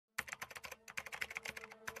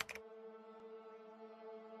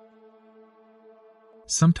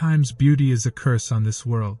Sometimes beauty is a curse on this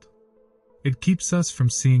world. It keeps us from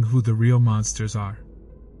seeing who the real monsters are.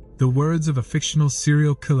 The words of a fictional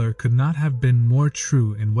serial killer could not have been more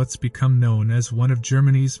true in what's become known as one of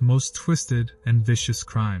Germany's most twisted and vicious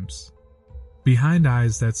crimes. Behind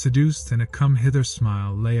eyes that seduced and a come-hither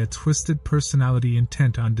smile lay a twisted personality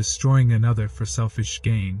intent on destroying another for selfish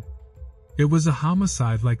gain. It was a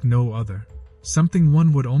homicide like no other, something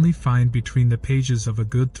one would only find between the pages of a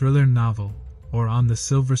good thriller novel or on the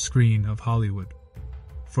silver screen of Hollywood.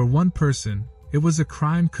 For one person, it was a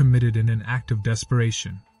crime committed in an act of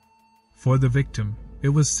desperation. For the victim, it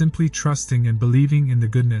was simply trusting and believing in the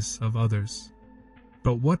goodness of others.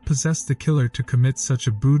 But what possessed the killer to commit such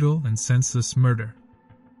a brutal and senseless murder?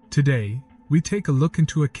 Today, we take a look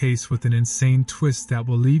into a case with an insane twist that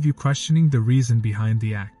will leave you questioning the reason behind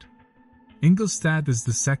the act. Ingolstadt is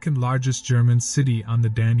the second largest German city on the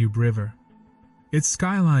Danube River. Its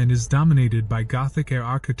skyline is dominated by Gothic-era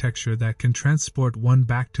architecture that can transport one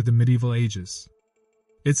back to the medieval ages.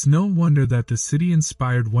 It's no wonder that the city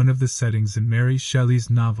inspired one of the settings in Mary Shelley's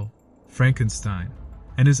novel, Frankenstein,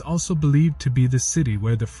 and is also believed to be the city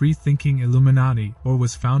where the free-thinking Illuminati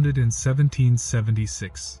was founded in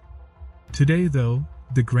 1776. Today, though,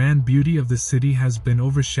 the grand beauty of the city has been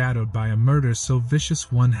overshadowed by a murder so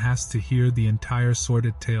vicious one has to hear the entire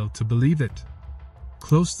sordid tale to believe it.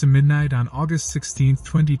 Close to midnight on August 16,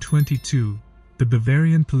 2022, the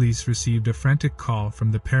Bavarian police received a frantic call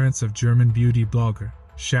from the parents of German beauty blogger,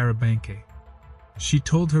 Sarah Banke. She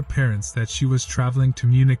told her parents that she was traveling to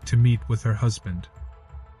Munich to meet with her husband.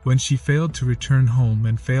 When she failed to return home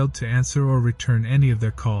and failed to answer or return any of their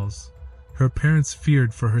calls, her parents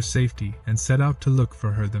feared for her safety and set out to look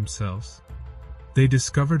for her themselves. They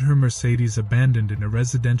discovered her Mercedes abandoned in a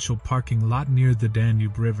residential parking lot near the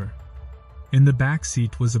Danube River. In the back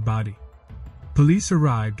seat was a body. Police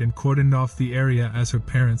arrived and cordoned off the area as her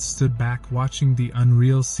parents stood back watching the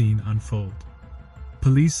unreal scene unfold.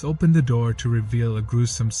 Police opened the door to reveal a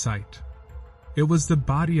gruesome sight. It was the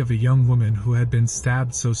body of a young woman who had been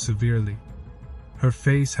stabbed so severely. Her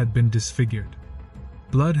face had been disfigured.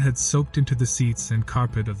 Blood had soaked into the seats and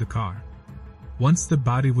carpet of the car. Once the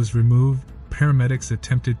body was removed, paramedics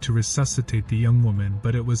attempted to resuscitate the young woman,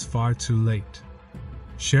 but it was far too late.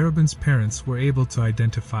 Cherubin's parents were able to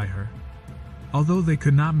identify her. Although they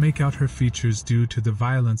could not make out her features due to the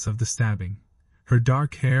violence of the stabbing, her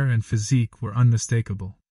dark hair and physique were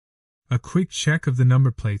unmistakable. A quick check of the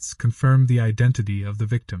number plates confirmed the identity of the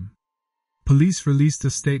victim. Police released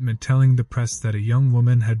a statement telling the press that a young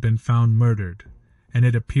woman had been found murdered, and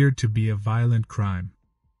it appeared to be a violent crime.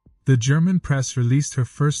 The German press released her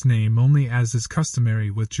first name only as is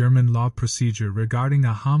customary with German law procedure regarding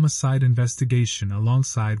a homicide investigation,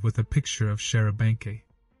 alongside with a picture of Sarah Banke.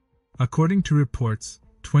 According to reports,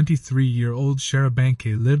 23-year-old Sarah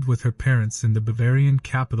Banke lived with her parents in the Bavarian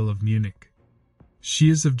capital of Munich.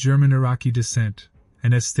 She is of German Iraqi descent,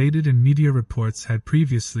 and as stated in media reports had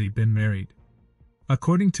previously been married.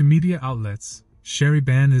 According to media outlets,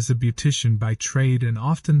 Cherubin is a beautician by trade and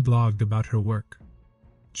often blogged about her work.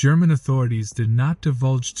 German authorities did not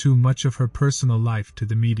divulge too much of her personal life to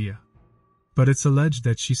the media, but it's alleged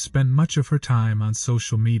that she spent much of her time on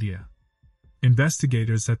social media.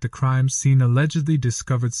 Investigators at the crime scene allegedly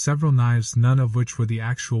discovered several knives, none of which were the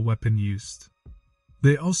actual weapon used.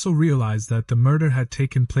 They also realized that the murder had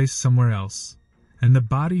taken place somewhere else, and the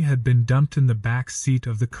body had been dumped in the back seat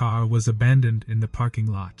of the car was abandoned in the parking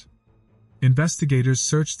lot. Investigators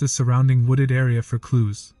searched the surrounding wooded area for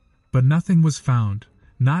clues, but nothing was found,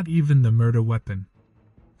 not even the murder weapon.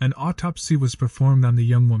 An autopsy was performed on the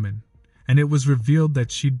young woman, and it was revealed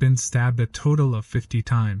that she'd been stabbed a total of 50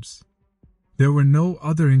 times. There were no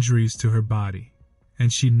other injuries to her body,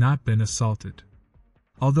 and she'd not been assaulted.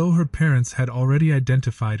 Although her parents had already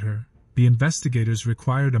identified her, the investigators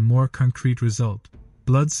required a more concrete result.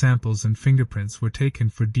 Blood samples and fingerprints were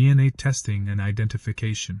taken for DNA testing and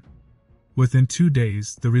identification. Within 2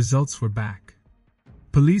 days, the results were back.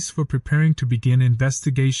 Police were preparing to begin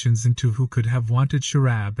investigations into who could have wanted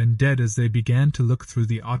Cherubin dead as they began to look through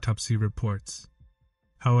the autopsy reports.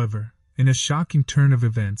 However, in a shocking turn of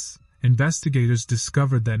events, investigators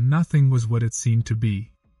discovered that nothing was what it seemed to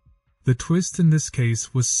be. The twist in this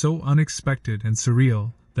case was so unexpected and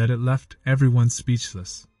surreal that it left everyone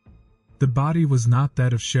speechless. The body was not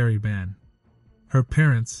that of Cherubin. Her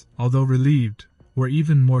parents, although relieved, were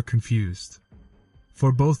even more confused.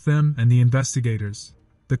 For both them and the investigators,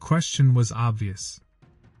 the question was obvious.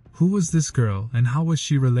 Who was this girl and how was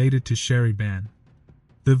she related to Cherubin?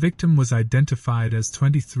 The victim was identified as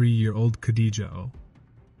 23-year-old Khadija O.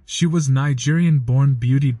 She was a Nigerian-born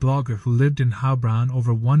beauty blogger who lived in Heilbronn,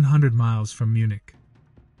 over 100 miles from Munich.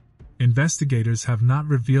 Investigators have not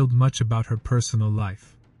revealed much about her personal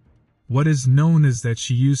life. What is known is that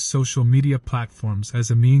she used social media platforms as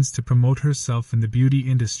a means to promote herself in the beauty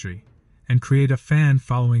industry and create a fan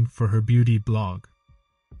following for her beauty blog.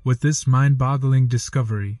 With this mind-boggling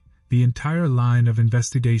discovery, the entire line of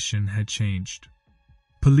investigation had changed.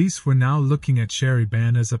 Police were now looking at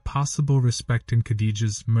Sheriban as a possible suspect in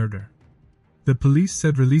Khadija's murder. The police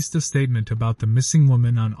said released a statement about the missing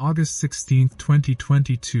woman on August 16,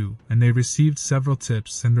 2022, and they received several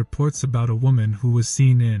tips and reports about a woman who was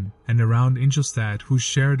seen in and around Ingolstadt who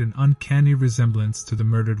shared an uncanny resemblance to the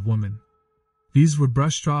murdered woman. These were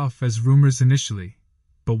brushed off as rumors initially,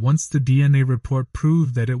 but once the DNA report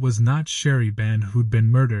proved that it was not Sheriban who'd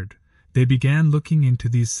been murdered, they began looking into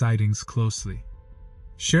these sightings closely.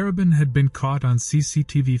 Sheriban had been caught on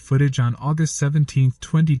CCTV footage on August 17,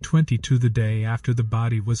 2022, the day after the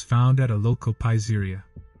body was found at a local pizzeria.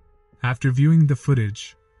 After viewing the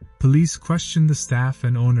footage, police questioned the staff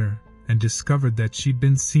and owner and discovered that she'd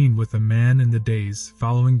been seen with a man in the days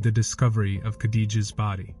following the discovery of Khadija's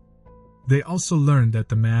body. They also learned that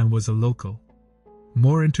the man was a local.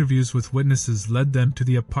 More interviews with witnesses led them to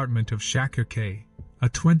the apartment of Shakir K., a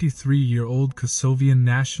 23-year-old Kosovian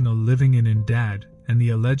national living in Indad and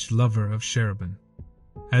the alleged lover of Sheriban.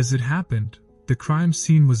 As it happened, the crime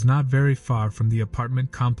scene was not very far from the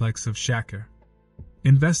apartment complex of Shakir.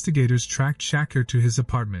 Investigators tracked Shakir to his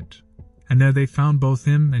apartment, and there they found both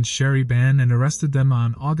him and Sheriban and arrested them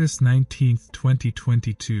on August 19,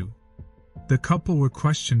 2022. The couple were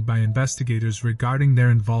questioned by investigators regarding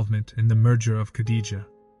their involvement in the murder of Khadija.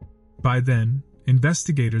 By then,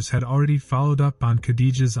 investigators had already followed up on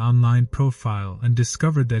Khadija's online profile and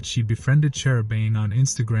discovered that she befriended Sheriban on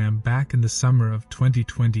Instagram back in the summer of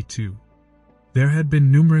 2022. There had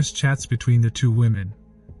been numerous chats between the two women,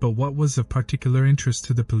 but what was of particular interest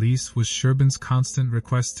to the police was Sheriban's constant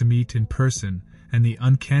request to meet in person and the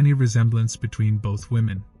uncanny resemblance between both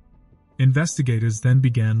women. Investigators then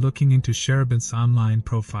began looking into Sheriban's online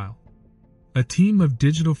profile. A team of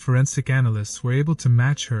digital forensic analysts were able to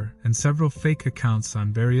match her and several fake accounts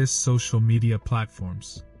on various social media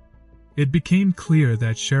platforms. It became clear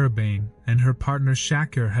that Sheriban and her partner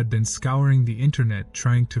Shakir had been scouring the internet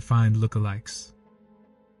trying to find lookalikes.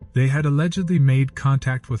 They had allegedly made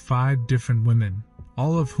contact with 5 different women,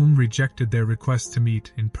 all of whom rejected their request to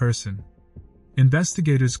meet in person.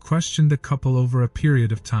 Investigators questioned the couple over a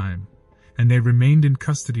period of time, and they remained in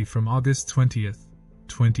custody from August 20,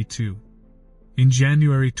 22. In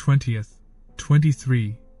January 20,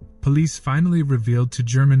 23, police finally revealed to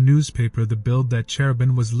German newspaper The Bild that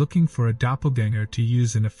Sheriban was looking for a doppelganger to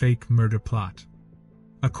use in a fake murder plot.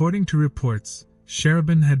 According to reports,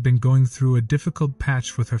 Sheriban had been going through a difficult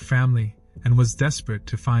patch with her family and was desperate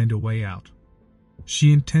to find a way out.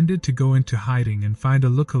 She intended to go into hiding and find a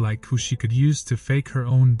lookalike who she could use to fake her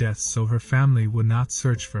own death so her family would not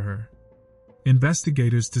search for her.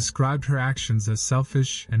 Investigators described her actions as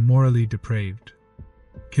selfish and morally depraved.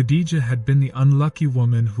 Khadija had been the unlucky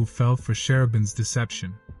woman who fell for Sheriban's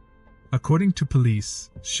deception. According to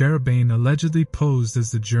police, Sheriban allegedly posed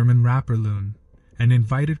as the German rapper Loon and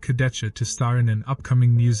invited Khadija to star in an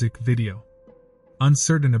upcoming music video.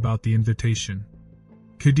 Uncertain about the invitation,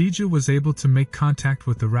 Khadija was able to make contact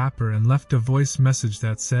with the rapper and left a voice message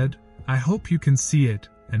that said, "I hope you can see it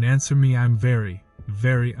and answer me. I'm very,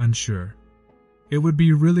 very unsure. It would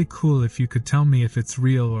be really cool if you could tell me if it's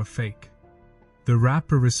real or fake." The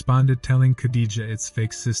rapper responded telling Khadija it's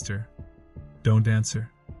fake, sister. Don't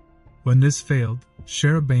answer. When this failed,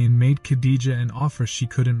 Sheriban made Khadija an offer she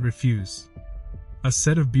couldn't refuse. A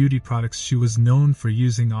set of beauty products she was known for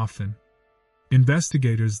using often.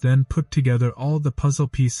 Investigators then put together all the puzzle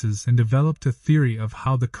pieces and developed a theory of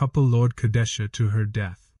how the couple lured Khadija to her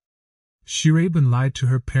death. Sheriban lied to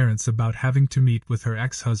her parents about having to meet with her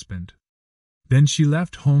ex-husband. Then she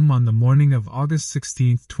left home on the morning of August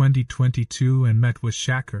 16, 2022 and met with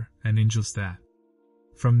Shakir and Ingolstadt.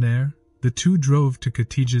 From there, the two drove to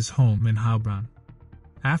Khadija's home in Heilbronn.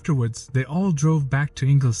 Afterwards, they all drove back to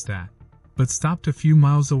Ingolstadt, but stopped a few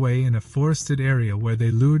miles away in a forested area where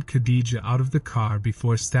they lured Khadija out of the car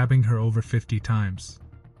before stabbing her over 50 times.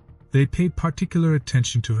 They paid particular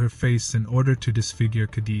attention to her face in order to disfigure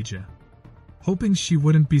Khadija, hoping she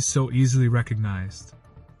wouldn't be so easily recognized.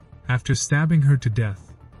 After stabbing her to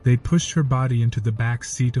death, they pushed her body into the back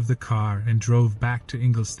seat of the car and drove back to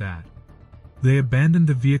Ingolstadt. They abandoned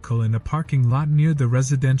the vehicle in a parking lot near the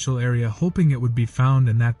residential area, hoping it would be found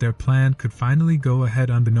and that their plan could finally go ahead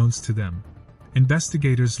unbeknownst to them.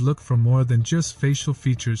 Investigators look for more than just facial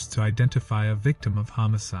features to identify a victim of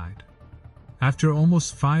homicide. After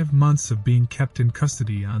almost 5 months of being kept in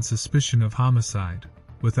custody on suspicion of homicide,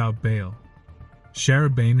 without bail.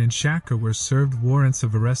 Sharabane and Shaker were served warrants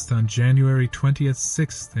of arrest on January 20th,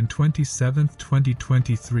 6th, and 27th,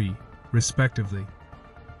 2023, respectively,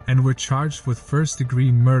 and were charged with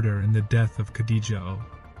first-degree murder in the death of Khadija O.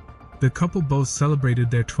 The couple both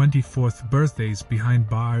celebrated their 24th birthdays behind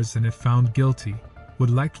bars and, if found guilty, would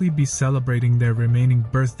likely be celebrating their remaining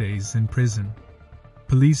birthdays in prison.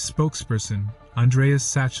 Police spokesperson, Andreas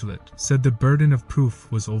Sachelet, said the burden of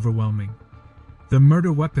proof was overwhelming. The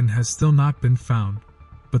murder weapon has still not been found,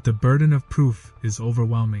 but the burden of proof is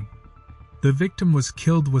overwhelming. The victim was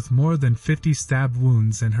killed with more than 50 stab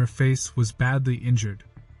wounds and her face was badly injured.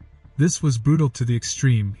 This was brutal to the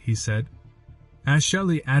extreme, he said.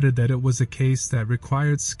 Shelley added that it was a case that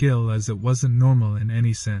required skill as it wasn't normal in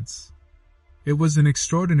any sense. It was an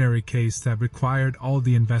extraordinary case that required all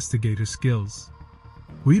the investigator skills.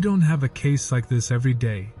 We don't have a case like this every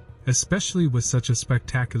day, especially with such a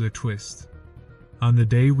spectacular twist. On the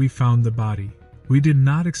day we found the body, we did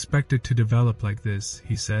not expect it to develop like this,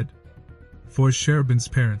 he said. For Sharabane's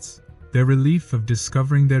parents, their relief of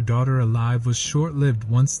discovering their daughter alive was short-lived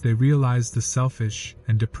once they realized the selfish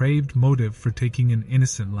and depraved motive for taking an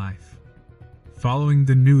innocent life. Following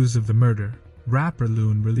the news of the murder, rapper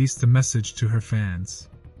Loon released a message to her fans.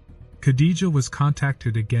 Khadija was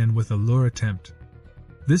contacted again with a lure attempt.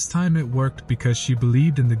 This time it worked because she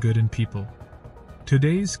believed in the good in people.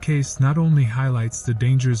 Today's case not only highlights the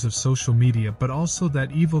dangers of social media but also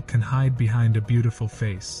that evil can hide behind a beautiful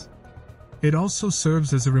face. It also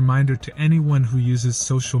serves as a reminder to anyone who uses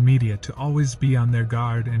social media to always be on their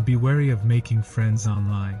guard and be wary of making friends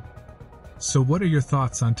online. So what are your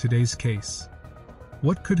thoughts on today's case?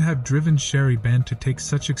 What could have driven Sharabane to take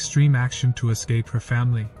such extreme action to escape her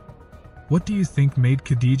family? What do you think made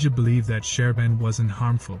Khadija believe that Sharabane wasn't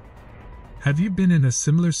harmful? Have you been in a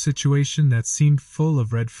similar situation that seemed full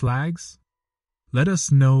of red flags? Let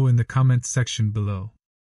us know in the comment section below.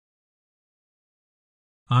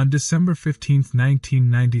 On December 15,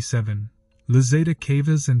 1997, Lizeta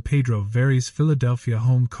Cavas and Pedro Veri's Philadelphia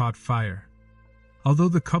home caught fire. Although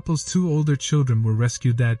the couple's two older children were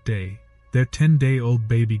rescued that day, their 10-day-old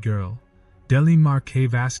baby girl, Delimar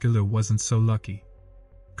Vascular, wasn't so lucky.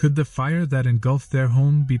 Could the fire that engulfed their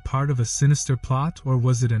home be part of a sinister plot, or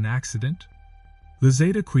was it an accident?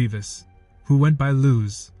 Lizeta Cuevas, who went by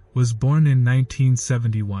Luz, was born in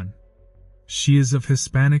 1971. She is of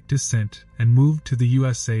Hispanic descent and moved to the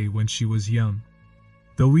USA when she was young.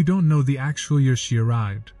 Though we don't know the actual year she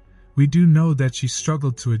arrived, we do know that she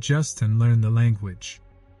struggled to adjust and learn the language.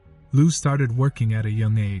 Luz started working at a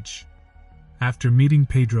young age. After meeting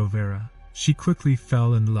Pedro Vera, she quickly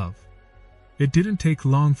fell in love. It didn't take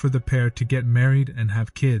long for the pair to get married and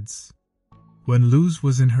have kids. When Luz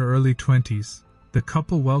was in her early 20s, the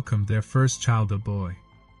couple welcomed their first child, a boy.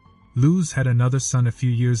 Luz had another son a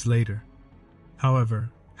few years later.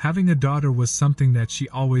 However, having a daughter was something that she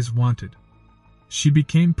always wanted. She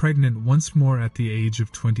became pregnant once more at the age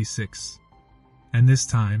of 26. And this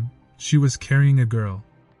time, she was carrying a girl.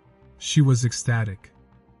 She was ecstatic.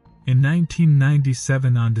 In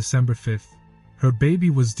 1997, on December 5th, her baby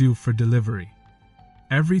was due for delivery.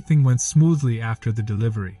 Everything went smoothly after the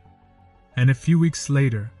delivery. And a few weeks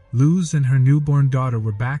later, Luz and her newborn daughter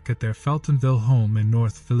were back at their Feltonville home in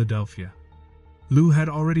North Philadelphia. Lou had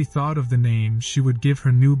already thought of the name she would give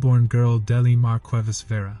her newborn girl, Delimar Cuevas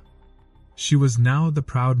Vera. She was now the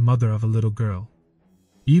proud mother of a little girl.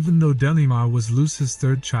 Even though Delimar was Luz's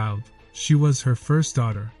third child, she was her first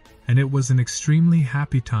daughter, and it was an extremely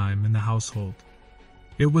happy time in the household.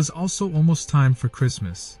 It was also almost time for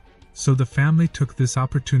Christmas, so the family took this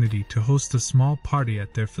opportunity to host a small party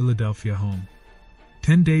at their Philadelphia home.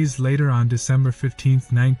 10 days later, on December 15,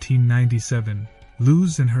 1997,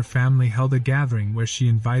 Luz and her family held a gathering where she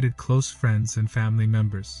invited close friends and family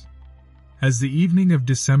members. As the evening of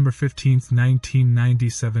December 15,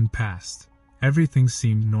 1997 passed, everything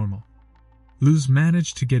seemed normal. Luz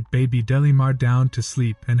managed to get baby Delimar down to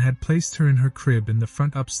sleep and had placed her in her crib in the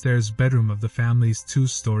front upstairs bedroom of the family's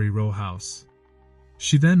 2-story row house.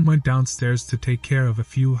 She then went downstairs to take care of a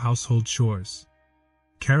few household chores.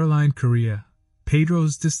 Caroline Correa,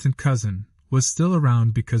 Pedro's distant cousin, was still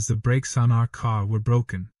around because the brakes on our car were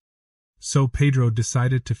broken. So Pedro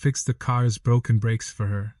decided to fix the car's broken brakes for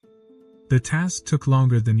her. The task took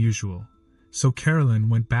longer than usual, so Carolyn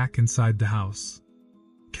went back inside the house.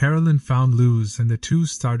 Carolyn found Luz and the two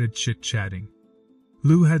started chit-chatting.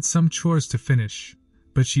 Lou had some chores to finish,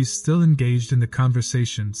 but she's still engaged in the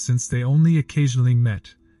conversation since they only occasionally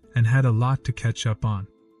met and had a lot to catch up on.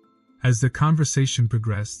 As the conversation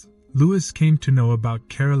progressed, Louis came to know about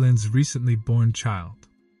Carolyn's recently born child.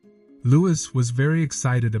 Louis was very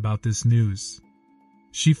excited about this news.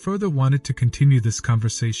 She further wanted to continue this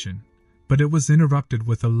conversation, but it was interrupted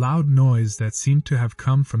with a loud noise that seemed to have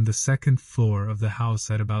come from the second floor of the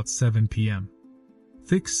house at about 7 p.m.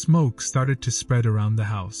 Thick smoke started to spread around the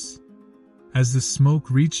house. As the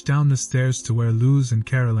smoke reached down the stairs to where Luz and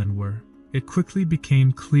Carolyn were, it quickly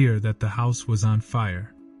became clear that the house was on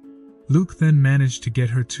fire. Luke then managed to get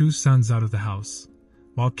her two sons out of the house,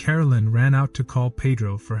 while Carolyn ran out to call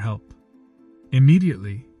Pedro for help.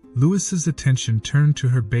 Immediately, Louis's attention turned to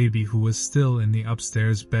her baby who was still in the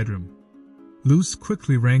upstairs bedroom. Luz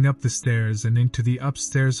quickly ran up the stairs and into the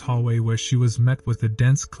upstairs hallway where she was met with a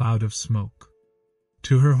dense cloud of smoke.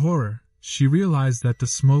 To her horror, she realized that the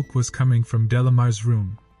smoke was coming from Delamar's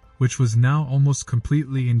room, which was now almost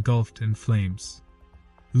completely engulfed in flames.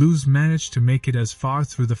 Luz managed to make it as far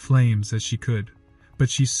through the flames as she could, but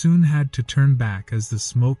she soon had to turn back as the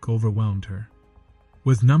smoke overwhelmed her.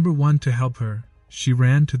 With number one to help her, she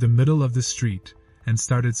ran to the middle of the street and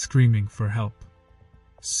started screaming for help.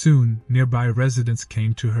 Soon, nearby residents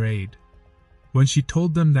came to her aid. When she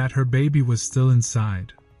told them that her baby was still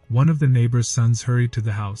inside, one of the neighbor's sons hurried to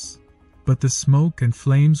the house, but the smoke and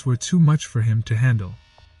flames were too much for him to handle,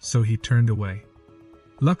 so he turned away.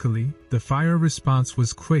 Luckily, the fire response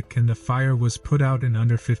was quick and the fire was put out in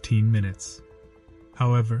under 15 minutes.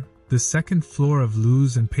 However, the second floor of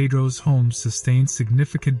Luz and Pedro's home sustained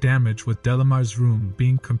significant damage, with Delamar's room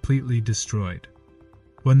being completely destroyed.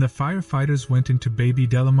 When the firefighters went into baby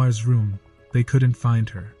Delamar's room, they couldn't find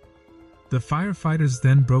her. The firefighters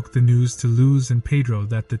then broke the news to Luz and Pedro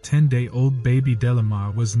that the 10-day-old baby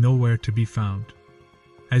Delamar was nowhere to be found.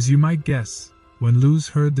 As you might guess, when Luz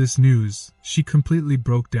heard this news, she completely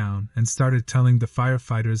broke down and started telling the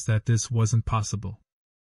firefighters that this wasn't possible.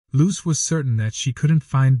 Luz was certain that she couldn't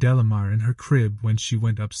find Delamar in her crib when she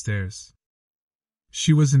went upstairs.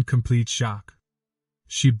 She was in complete shock.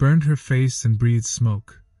 She burned her face and breathed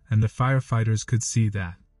smoke, and the firefighters could see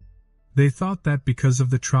that. They thought that because of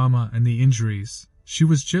the trauma and the injuries, she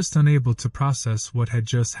was just unable to process what had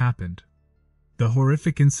just happened. The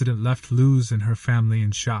horrific incident left Luz and her family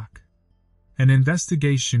in shock. An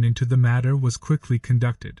investigation into the matter was quickly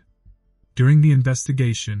conducted. During the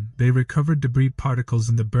investigation, they recovered debris particles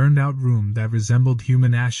in the burned-out room that resembled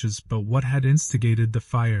human ashes, but what had instigated the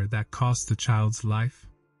fire that cost the child's life?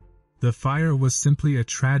 The fire was simply a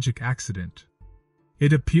tragic accident.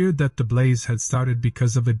 It appeared that the blaze had started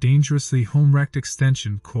because of a dangerously home-wrecked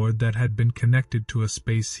extension cord that had been connected to a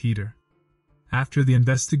space heater. After the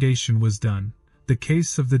investigation was done, the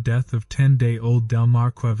case of the death of 10-day-old Delmar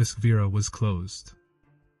Cuevas Vera was closed.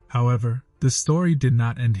 However, the story did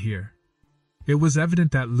not end here. It was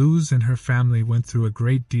evident that Luz and her family went through a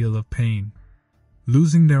great deal of pain.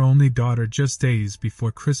 Losing their only daughter just days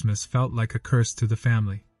before Christmas felt like a curse to the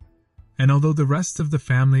family. And although the rest of the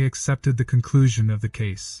family accepted the conclusion of the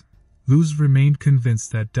case, Luz remained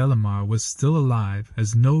convinced that Delamar was still alive,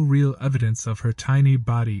 as no real evidence of her tiny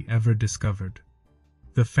body ever discovered.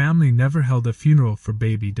 The family never held a funeral for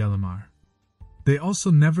baby Delamar. They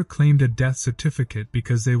also never claimed a death certificate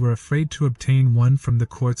because they were afraid to obtain one from the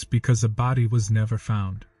courts because a body was never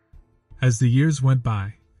found. As the years went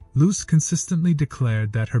by, Luz consistently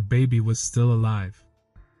declared that her baby was still alive.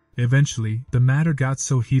 Eventually, the matter got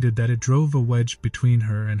so heated that it drove a wedge between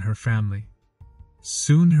her and her family.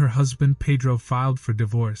 Soon her husband Pedro filed for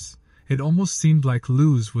divorce. It almost seemed like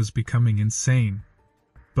Luz was becoming insane.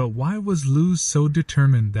 But why was Luz so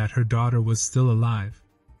determined that her daughter was still alive?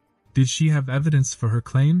 Did she have evidence for her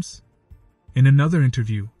claims? In another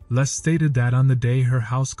interview, Les stated that on the day her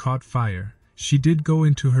house caught fire, she did go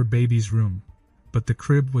into her baby's room, but the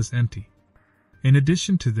crib was empty. In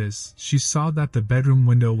addition to this, she saw that the bedroom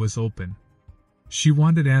window was open. She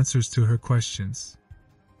wanted answers to her questions.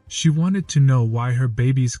 She wanted to know why her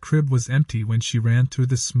baby's crib was empty when she ran through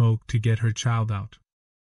the smoke to get her child out.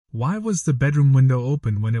 Why was the bedroom window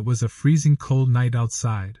open when it was a freezing cold night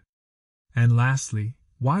outside? And lastly,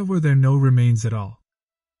 why were there no remains at all?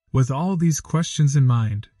 With all these questions in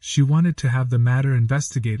mind, she wanted to have the matter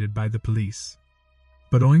investigated by the police.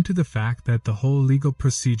 But owing to the fact that the whole legal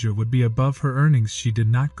procedure would be above her earnings, she did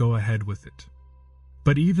not go ahead with it.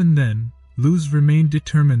 But even then, Luz remained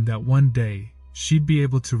determined that one day, she'd be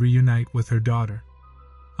able to reunite with her daughter.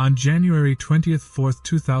 On January 24,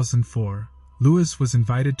 2004, Lewis was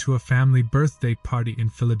invited to a family birthday party in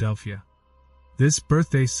Philadelphia. This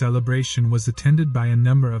birthday celebration was attended by a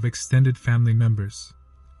number of extended family members.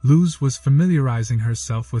 Luz was familiarizing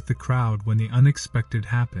herself with the crowd when the unexpected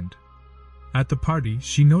happened. At the party,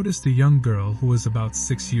 she noticed a young girl who was about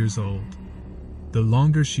 6 years old. The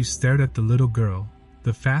longer she stared at the little girl,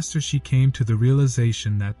 the faster she came to the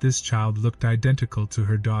realization that this child looked identical to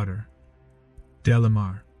her daughter.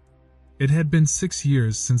 Delamar. It had been 6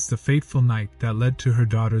 years since the fateful night that led to her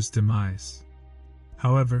daughter's demise.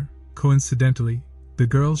 However, coincidentally, the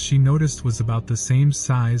girl she noticed was about the same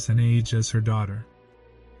size and age as her daughter.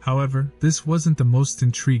 However, this wasn't the most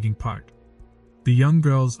intriguing part. The young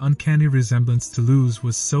girl's uncanny resemblance to Luz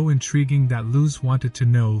was so intriguing that Luz wanted to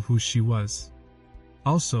know who she was.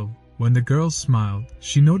 Also, when the girl smiled,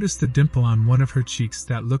 she noticed a dimple on one of her cheeks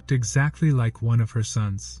that looked exactly like one of her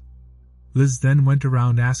sons. Liz then went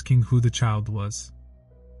around asking who the child was.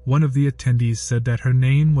 One of the attendees said that her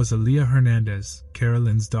name was Aaliyah Hernandez,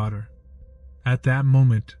 Carolyn's daughter. At that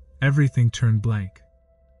moment, everything turned blank.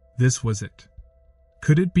 This was it.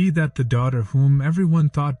 Could it be that the daughter whom everyone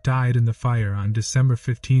thought died in the fire on December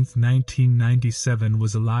 15, 1997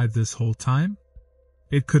 was alive this whole time?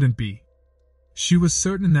 It couldn't be. She was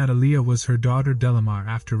certain that Aaliyah was her daughter Delamar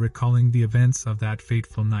after recalling the events of that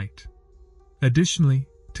fateful night. Additionally,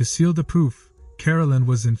 to seal the proof, Carolyn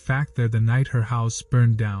was in fact there the night her house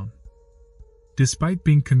burned down. Despite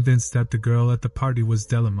being convinced that the girl at the party was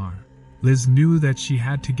Delamar, Liz knew that she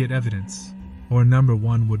had to get evidence, or no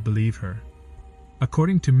one would believe her.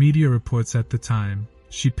 According to media reports at the time,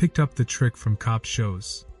 she picked up the trick from cop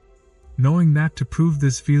shows. Knowing that to prove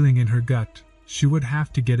this feeling in her gut, she would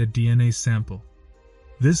have to get a DNA sample.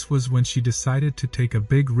 This was when she decided to take a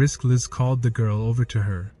big risk. Liz called the girl over to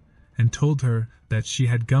her and told her that she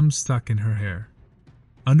had gum stuck in her hair.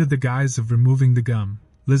 Under the guise of removing the gum,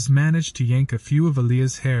 Liz managed to yank a few of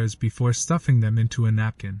Aaliyah's hairs before stuffing them into a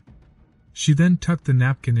napkin. She then tucked the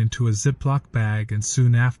napkin into a Ziploc bag and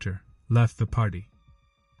soon after, left the party.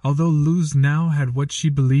 Although Luz now had what she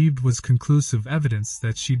believed was conclusive evidence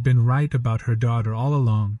that she'd been right about her daughter all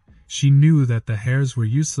along, she knew that the hairs were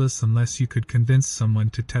useless unless you could convince someone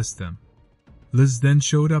to test them. Liz then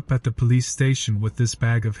showed up at the police station with this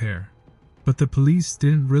bag of hair. But the police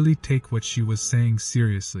didn't really take what she was saying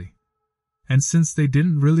seriously. And since they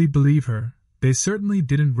didn't really believe her, they certainly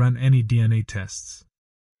didn't run any DNA tests.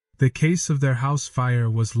 The case of their house fire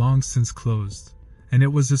was long since closed, and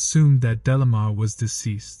it was assumed that Delamar was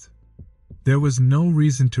deceased. There was no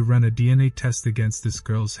reason to run a DNA test against this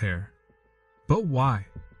girl's hair. But why?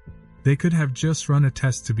 They could have just run a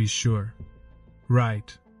test to be sure.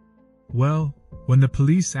 Right. Well, when the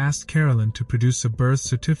police asked Carolyn to produce a birth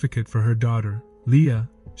certificate for her daughter, Leah,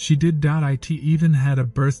 she did. It even had a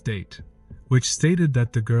birth date, which stated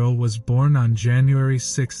that the girl was born on January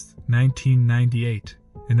 6, 1998,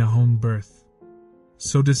 in a home birth.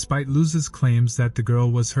 So despite Luz's claims that the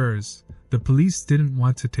girl was hers, the police didn't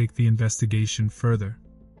want to take the investigation further.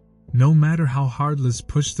 No matter how hard Liz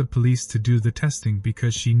pushed the police to do the testing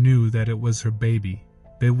because she knew that it was her baby,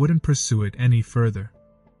 they wouldn't pursue it any further.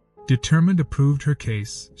 Determined to prove her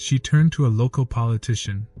case, she turned to a local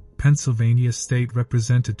politician, Pennsylvania State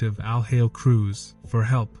Representative Al Hale Cruz, for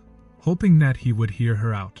help, hoping that he would hear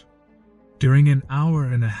her out. During an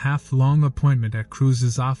hour-and-a-half-long appointment at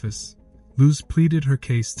Cruz's office, Luz pleaded her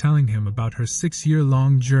case, telling him about her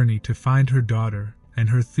 6-year-long journey to find her daughter and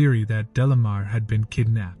her theory that Delamar had been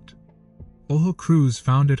kidnapped. Al Cruz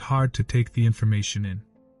found it hard to take the information in.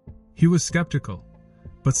 He was skeptical,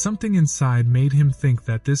 but something inside made him think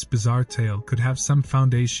that this bizarre tale could have some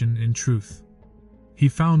foundation in truth. He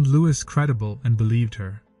found Lewis credible and believed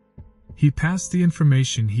her. He passed the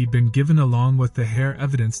information he'd been given along with the hair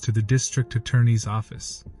evidence to the district attorney's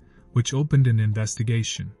office, which opened an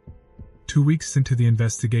investigation. 2 weeks into the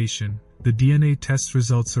investigation, the DNA test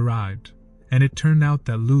results arrived, and it turned out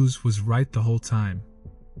that Luz was right the whole time.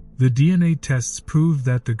 The DNA tests proved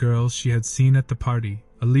that the girl she had seen at the party,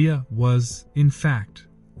 Aaliyah, was, in fact,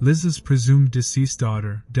 Liz's presumed deceased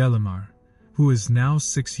daughter, Delamar, who is now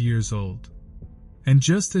 6 years old. And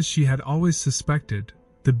just as she had always suspected,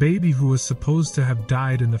 the baby who was supposed to have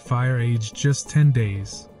died in the fire aged just 10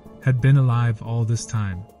 days, had been alive all this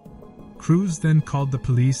time. Cruz then called the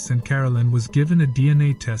police and Carolyn was given a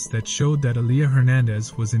DNA test that showed that Aaliyah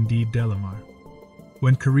Hernandez was indeed Delamar.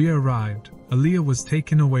 When Korea arrived, Aaliyah was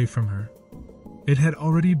taken away from her. It had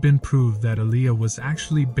already been proved that Aaliyah was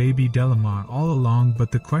actually baby Delamar all along,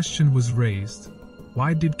 but the question was raised,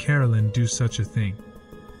 why did Carolyn do such a thing?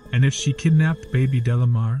 And if she kidnapped baby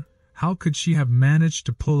Delamar, how could she have managed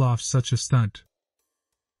to pull off such a stunt?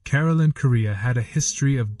 Carolyn Correa had a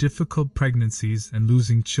history of difficult pregnancies and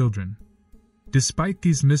losing children. Despite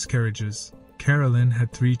these miscarriages, Carolyn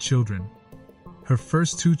had 3 children. Her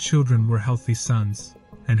first 2 children were healthy sons,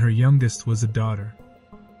 and her youngest was a daughter.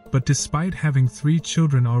 But despite having 3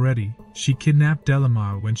 children already, she kidnapped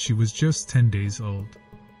Delamar when she was just 10 days old.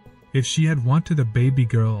 If she had wanted a baby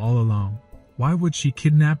girl all along, why would she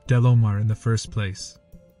kidnap Delamar in the first place?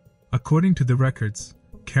 According to the records,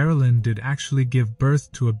 Carolyn did actually give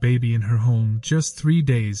birth to a baby in her home just 3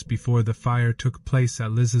 days before the fire took place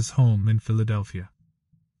at Liz's home in Philadelphia.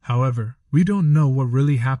 However, we don't know what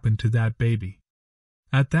really happened to that baby.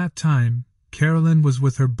 At that time, Carolyn was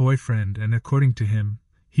with her boyfriend, and according to him,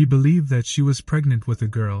 he believed that she was pregnant with a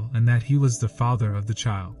girl and that he was the father of the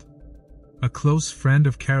child. A close friend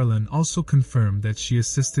of Carolyn also confirmed that she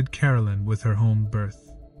assisted Carolyn with her home birth.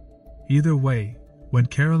 Either way, when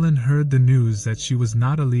Carolyn heard the news that she was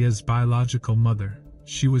not Aaliyah's biological mother,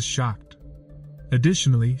 she was shocked.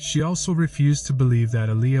 Additionally, she also refused to believe that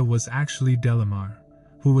Aaliyah was actually Delamar,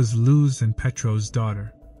 who was Luz and Petro's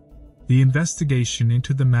daughter. The investigation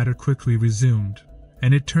into the matter quickly resumed,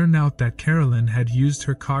 and it turned out that Carolyn had used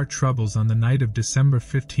her car troubles on the night of December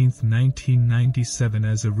 15, 1997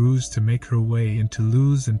 as a ruse to make her way into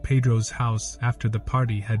Luz and Pedro's house after the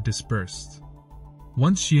party had dispersed.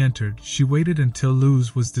 Once she entered, she waited until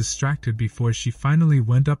Luz was distracted before she finally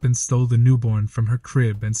went up and stole the newborn from her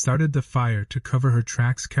crib and started the fire to cover her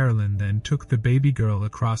tracks. Carolyn then took the baby girl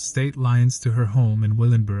across state lines to her home in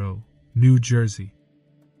Willingboro, New Jersey,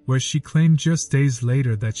 where she claimed just days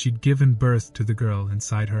later that she'd given birth to the girl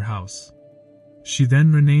inside her house. She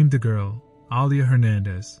then renamed the girl Alia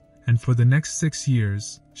Hernandez, and for the next 6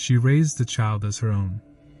 years, she raised the child as her own.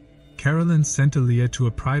 Carolyn sent Aaliyah to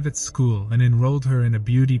a private school and enrolled her in a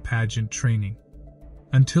beauty pageant training,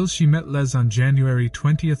 until she met Les on January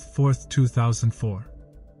 24, 2004.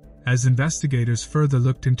 As investigators further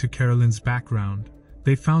looked into Carolyn's background,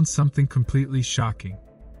 they found something completely shocking.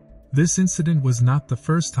 This incident was not the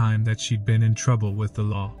first time that she'd been in trouble with the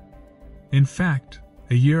law. In fact,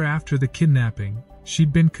 a year after the kidnapping,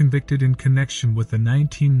 she'd been convicted in connection with a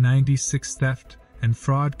 1996 theft and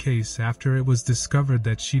fraud case after it was discovered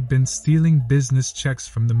that she'd been stealing business checks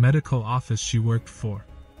from the medical office she worked for.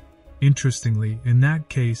 Interestingly, in that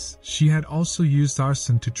case, she had also used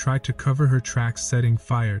arson to try to cover her tracks, setting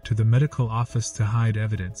fire to the medical office to hide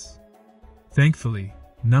evidence. Thankfully,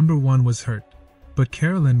 number one was hurt, but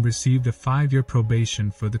Carolyn received a 5-year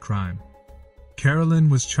probation for the crime. Carolyn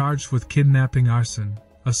was charged with kidnapping, arson,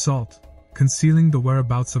 assault, concealing the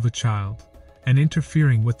whereabouts of a child, and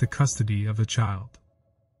interfering with the custody of a child.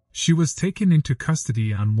 She was taken into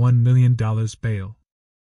custody on $1 million bail.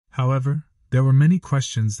 However, there were many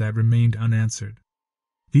questions that remained unanswered.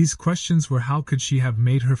 These questions were: how could she have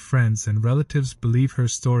made her friends and relatives believe her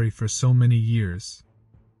story for so many years?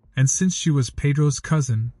 And since she was Pedro's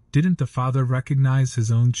cousin, didn't the father recognize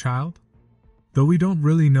his own child? Though we don't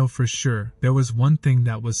really know for sure, there was one thing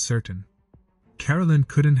that was certain. Carolyn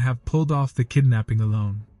couldn't have pulled off the kidnapping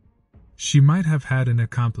alone. She might have had an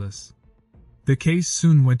accomplice. The case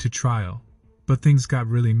soon went to trial, but things got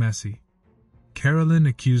really messy. Carolyn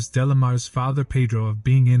accused Delamar's father Pedro of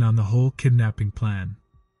being in on the whole kidnapping plan.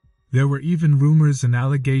 There were even rumors and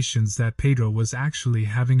allegations that Pedro was actually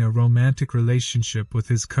having a romantic relationship with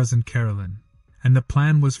his cousin Carolyn, and the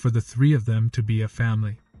plan was for the three of them to be a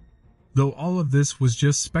family. Though all of this was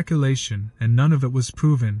just speculation and none of it was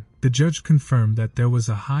proven, the judge confirmed that there was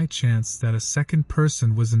a high chance that a second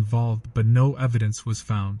person was involved, but no evidence was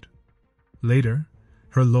found. Later,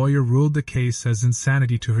 her lawyer ruled the case as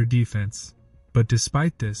insanity to her defense, but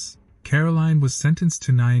despite this, Caroline was sentenced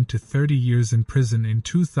to 9 to 30 years in prison in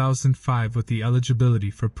 2005 with the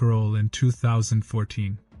eligibility for parole in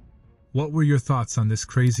 2014. What were your thoughts on this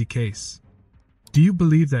crazy case? Do you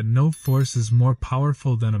believe that no force is more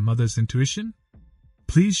powerful than a mother's intuition?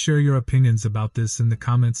 Please share your opinions about this in the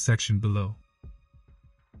comments section below.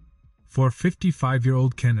 For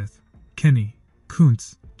 55-year-old Kenny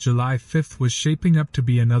Kuntz, July 5th was shaping up to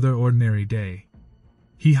be another ordinary day.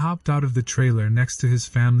 He hopped out of the trailer next to his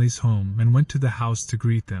family's home and went to the house to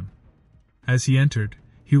greet them. As he entered,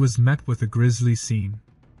 he was met with a grisly scene.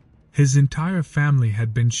 His entire family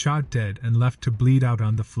had been shot dead and left to bleed out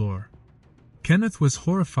on the floor. Kenneth was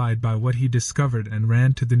horrified by what he discovered and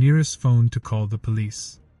ran to the nearest phone to call the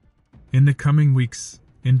police. In the coming weeks,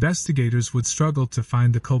 investigators would struggle to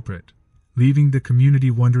find the culprit, leaving the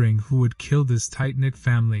community wondering who would kill this tight-knit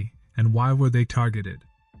family and why were they targeted.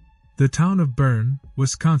 The town of Bern,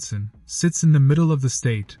 Wisconsin, sits in the middle of the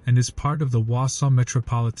state and is part of the Wausau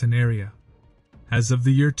metropolitan area. As of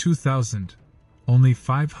the year 2000, only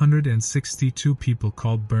 562 people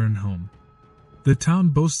called Bern home. The town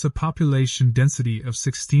boasts a population density of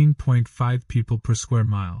 16.5 people per square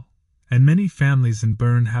mile, and many families in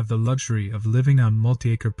Bern have the luxury of living on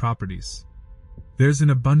multi-acre properties. There's an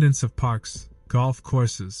abundance of parks, golf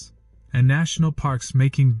courses, and national parks,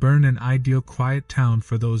 making Bern an ideal quiet town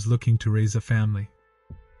for those looking to raise a family.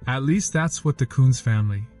 At least that's what the Kuntz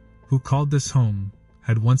family, who called this home,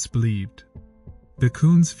 had once believed. The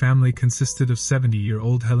Coons family consisted of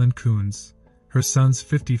 70-year-old Helen Coons, her sons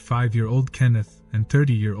 55-year-old Kenneth and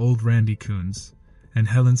 30-year-old Randy Coons, and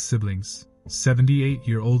Helen's siblings,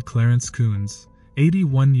 78-year-old Clarence Coons,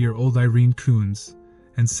 81-year-old Irene Coons,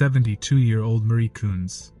 and 72-year-old Marie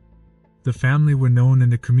Coons. The family were known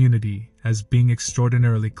in the community as being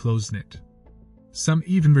extraordinarily close-knit. Some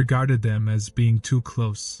even regarded them as being too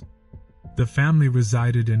close. The family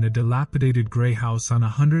resided in a dilapidated gray house on a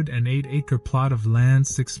 108-acre plot of land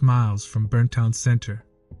 6 miles from Burntown Center.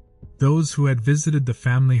 Those who had visited the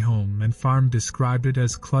family home and farm described it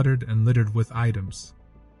as cluttered and littered with items.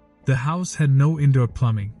 The house had no indoor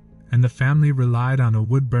plumbing, and the family relied on a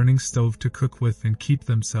wood-burning stove to cook with and keep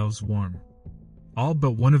themselves warm. All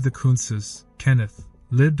but one of the Coonses, Kenneth,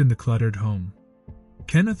 lived in the cluttered home.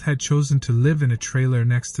 Kenneth had chosen to live in a trailer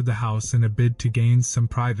next to the house in a bid to gain some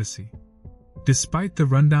privacy. Despite the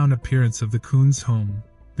rundown appearance of the Coons' home,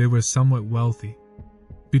 they were somewhat wealthy.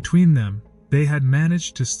 Between them, they had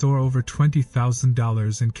managed to store over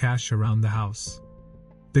 $20,000 in cash around the house.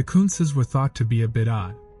 The Coonses were thought to be a bit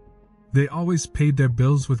odd. They always paid their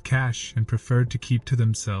bills with cash and preferred to keep to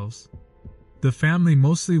themselves. The family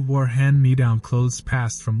mostly wore hand-me-down clothes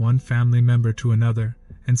passed from one family member to another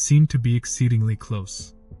and seemed to be exceedingly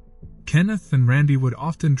close. Kenneth and Randy would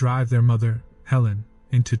often drive their mother, Helen,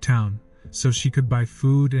 into town so she could buy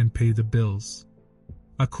food and pay the bills.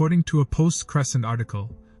 According to a Post-Crescent article,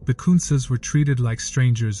 the Coonses were treated like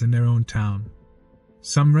strangers in their own town.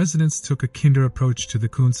 Some residents took a kinder approach to the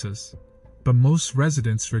Coonses, but most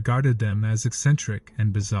residents regarded them as eccentric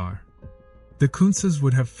and bizarre. The Coonses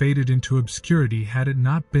would have faded into obscurity had it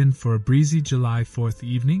not been for a breezy July 4th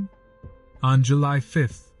evening. On July 5,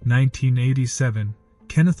 1987,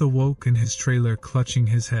 Kenneth awoke in his trailer clutching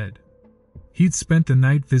his head. He'd spent the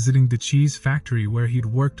night visiting the cheese factory where he'd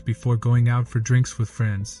worked before going out for drinks with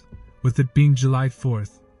friends. With it being July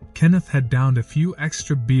 4th, Kenneth had downed a few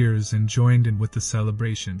extra beers and joined in with the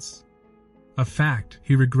celebrations. A fact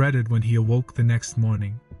he regretted when he awoke the next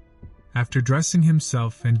morning. After dressing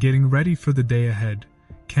himself and getting ready for the day ahead,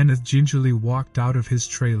 Kenneth gingerly walked out of his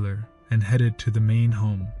trailer and headed to the main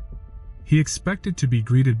home. He expected to be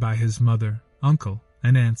greeted by his mother, uncle,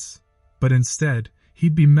 and aunts, but instead,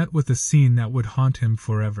 he'd be met with a scene that would haunt him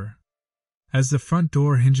forever. As the front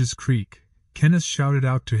door hinges creak, Kenneth shouted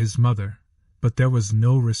out to his mother, but there was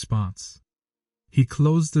no response. He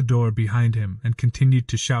closed the door behind him and continued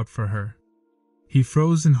to shout for her. He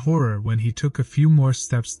froze in horror when he took a few more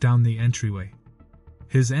steps down the entryway.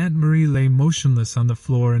 His Aunt Marie lay motionless on the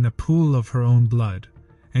floor in a pool of her own blood,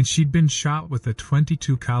 and she'd been shot with a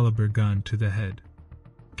 .22 caliber gun to the head.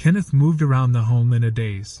 Kenneth moved around the home in a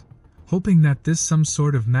daze, hoping that this some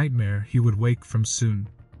sort of nightmare he would wake from soon.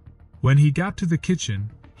 When he got to the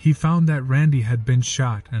kitchen, he found that Randy had been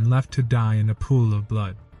shot and left to die in a pool of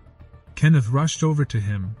blood. Kenneth rushed over to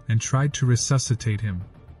him and tried to resuscitate him,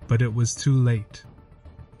 but it was too late.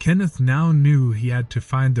 Kenneth now knew he had to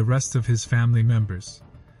find the rest of his family members,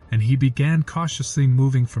 and he began cautiously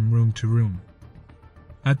moving from room to room.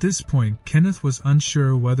 At this point, Kenneth was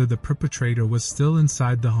unsure whether the perpetrator was still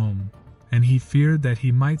inside the home, and he feared that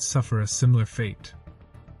he might suffer a similar fate.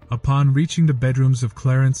 Upon reaching the bedrooms of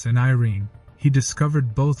Clarence and Irene, he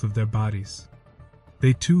discovered both of their bodies.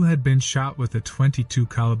 They too had been shot with a .22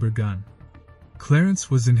 caliber gun. Clarence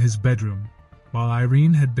was in his bedroom, while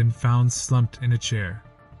Irene had been found slumped in a chair.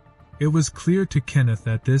 It was clear to Kenneth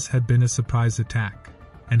that this had been a surprise attack,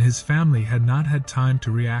 and his family had not had time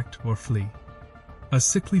to react or flee. A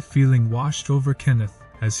sickly feeling washed over Kenneth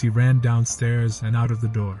as he ran downstairs and out of the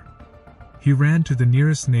door. He ran to the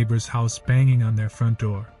nearest neighbor's house, banging on their front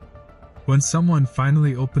door. When someone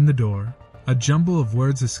finally opened the door, a jumble of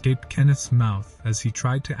words escaped Kenneth's mouth as he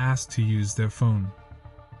tried to ask to use their phone.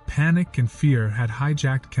 Panic and fear had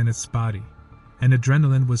hijacked Kenneth's body, and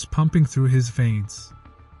adrenaline was pumping through his veins.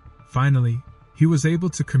 Finally, he was able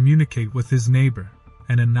to communicate with his neighbor,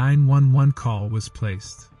 and a 911 call was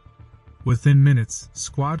placed. Within minutes,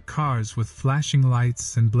 squad cars with flashing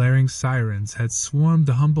lights and blaring sirens had swarmed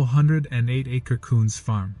the humble 108-acre Coons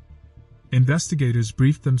farm. Investigators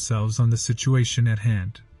briefed themselves on the situation at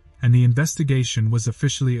hand, and the investigation was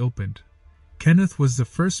officially opened. Kenneth was the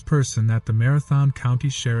first person that the Marathon County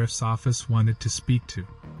Sheriff's Office wanted to speak to.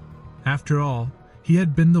 After all, he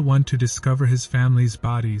had been the one to discover his family's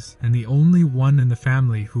bodies and the only one in the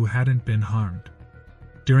family who hadn't been harmed.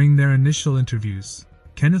 During their initial interviews,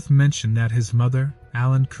 Kenneth mentioned that his mother,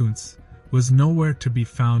 Allen Kuntz, was nowhere to be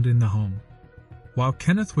found in the home. While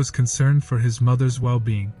Kenneth was concerned for his mother's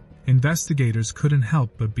well-being, investigators couldn't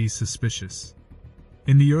help but be suspicious.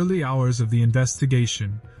 In the early hours of the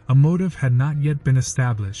investigation, a motive had not yet been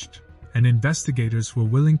established, and investigators were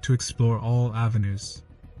willing to explore all avenues.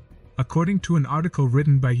 According to an article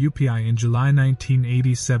written by UPI in July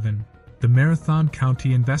 1987, the Marathon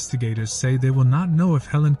County investigators say they will not know if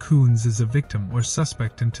Helen Coons is a victim or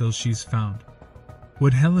suspect until she's found.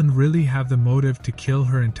 Would Helen really have the motive to kill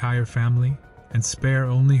her entire family and spare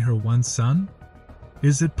only her one son?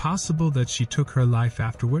 Is it possible that she took her life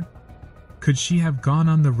afterward? Could she have gone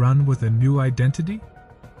on the run with a new identity?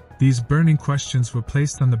 These burning questions were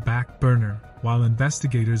placed on the back burner while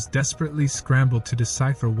investigators desperately scrambled to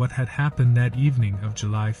decipher what had happened that evening of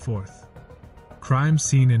July 4th. Crime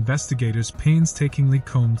scene investigators painstakingly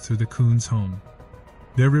combed through the Coons home.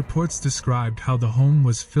 Their reports described how the home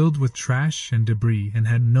was filled with trash and debris and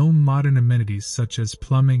had no modern amenities such as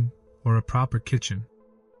plumbing or a proper kitchen.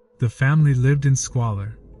 The family lived in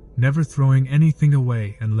squalor, never throwing anything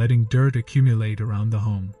away and letting dirt accumulate around the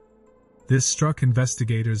home. This struck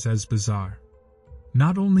investigators as bizarre.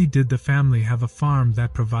 Not only did the family have a farm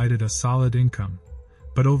that provided a solid income,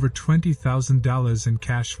 but over $20,000 in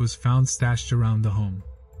cash was found stashed around the home.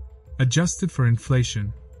 Adjusted for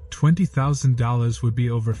inflation, $20,000 would be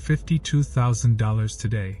over $52,000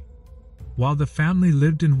 today. While the family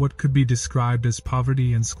lived in what could be described as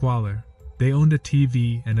poverty and squalor, they owned a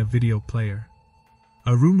TV and a video player.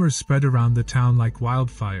 A rumor spread around the town like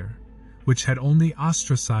wildfire, which had only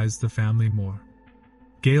ostracized the family more.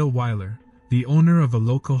 Gail Weiler, the owner of a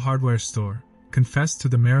local hardware store, confessed to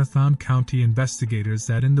the Marathon County investigators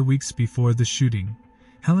that in the weeks before the shooting,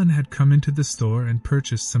 Helen had come into the store and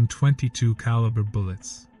purchased some .22 caliber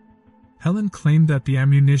bullets. Helen claimed that the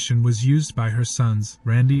ammunition was used by her sons,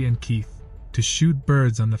 Randy and Keith, to shoot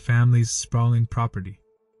birds on the family's sprawling property.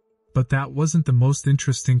 But that wasn't the most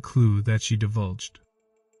interesting clue that she divulged.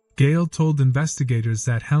 Gail told investigators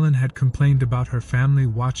that Helen had complained about her family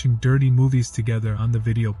watching dirty movies together on the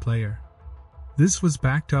video player. This was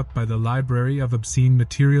backed up by the library of obscene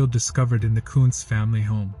material discovered in the Coons family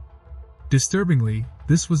home. Disturbingly,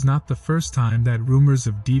 this was not the first time that rumors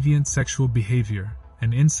of deviant sexual behavior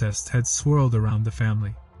and incest had swirled around the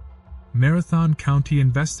family. Marathon County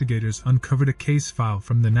investigators uncovered a case file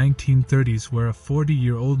from the 1930s where a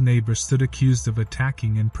 40-year-old neighbor stood accused of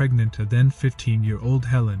attacking and pregnant a then 15-year-old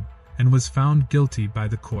Helen and was found guilty by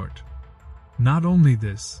the court. Not only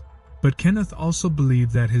this, but Kenneth also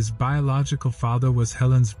believed that his biological father was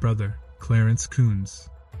Helen's brother, Clarence Coons.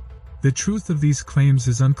 The truth of these claims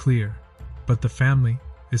is unclear, but the family,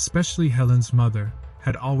 especially Helen's mother,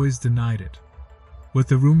 had always denied it. With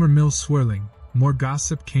the rumor mill swirling, more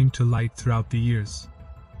gossip came to light throughout the years.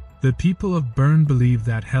 The people of Bern believed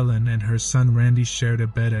that Helen and her son Randy shared a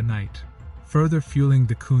bed at night, further fueling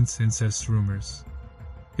the Coons incest rumors.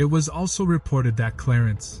 It was also reported that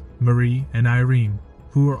Clarence, Marie, and Irene,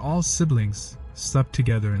 who were all siblings, slept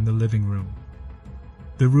together in the living room.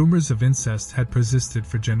 The rumors of incest had persisted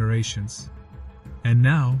for generations. And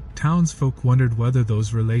now, townsfolk wondered whether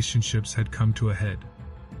those relationships had come to a head.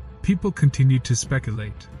 People continued to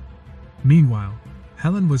speculate. Meanwhile,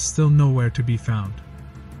 Helen was still nowhere to be found.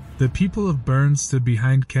 The people of Bern stood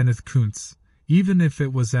behind Kenneth Kuntz, even if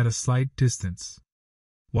it was at a slight distance.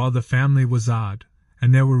 While the family was odd,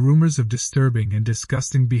 and there were rumors of disturbing and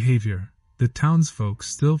disgusting behavior, the townsfolk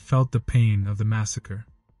still felt the pain of the massacre.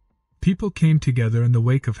 People came together in the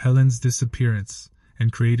wake of Helen's disappearance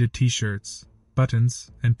and created t-shirts,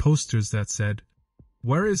 buttons, and posters that said,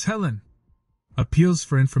 "Where is Helen?" Appeals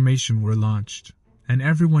for information were launched, and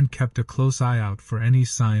everyone kept a close eye out for any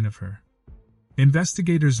sign of her.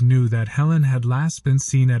 Investigators knew that Helen had last been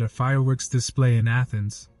seen at a fireworks display in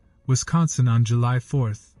Athens, Wisconsin on July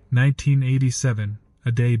 4, 1987,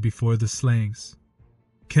 a day before the slayings.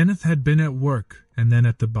 Kenneth had been at work and then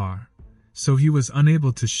at the bar, so he was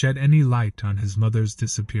unable to shed any light on his mother's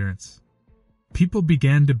disappearance. People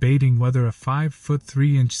began debating whether a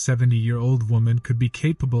 5'3" 70-year-old woman could be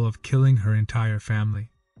capable of killing her entire family.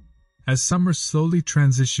 As summer slowly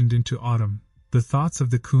transitioned into autumn, the thoughts of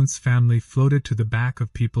the Kuntz family floated to the back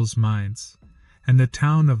of people's minds, and the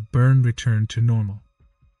town of Bern returned to normal.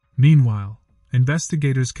 Meanwhile,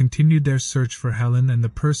 investigators continued their search for Helen and the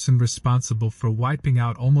person responsible for wiping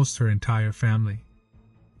out almost her entire family.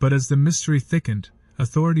 But as the mystery thickened,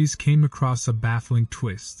 authorities came across a baffling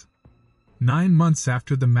twist. 9 months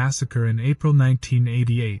after the massacre in April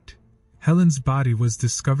 1988, Helen's body was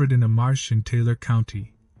discovered in a marsh in Taylor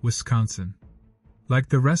County, Wisconsin. Like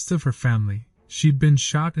the rest of her family, she'd been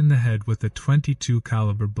shot in the head with a .22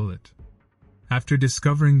 caliber bullet. After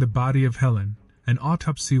discovering the body of Helen, an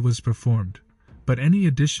autopsy was performed, but any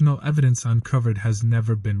additional evidence uncovered has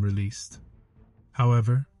never been released.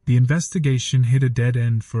 However, the investigation hit a dead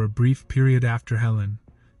end for a brief period after Helen,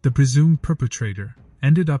 the presumed perpetrator,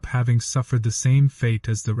 ended up having suffered the same fate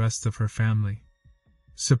as the rest of her family.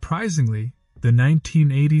 Surprisingly, the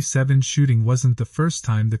 1987 shooting wasn't the first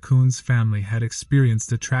time the Coons family had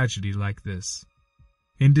experienced a tragedy like this.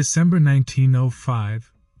 In December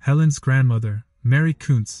 1905, Helen's grandmother, Mary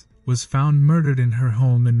Kuntz, was found murdered in her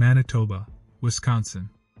home in Manitoba, Wisconsin.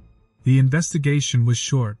 The investigation was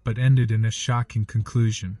short but ended in a shocking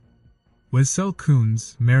conclusion. Wenzel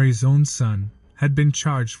Coons, Mary's own son, had been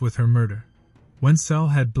charged with her murder. Wenzel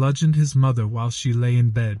had bludgeoned his mother while she lay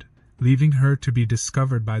in bed, leaving her to be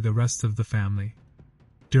discovered by the rest of the family.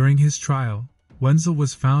 During his trial, Wenzel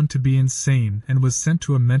was found to be insane and was sent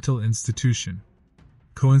to a mental institution.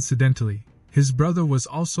 Coincidentally, his brother was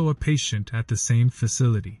also a patient at the same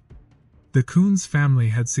facility. The Coons family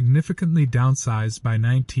had significantly downsized by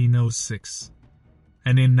 1906.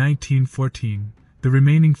 And in 1914, the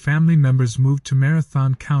remaining family members moved to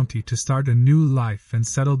Marathon County to start a new life and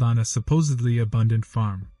settled on a supposedly abundant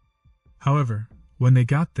farm. However, when they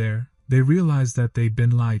got there, they realized that they'd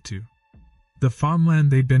been lied to. The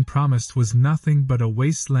farmland they'd been promised was nothing but a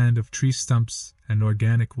wasteland of tree stumps and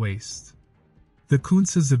organic waste. The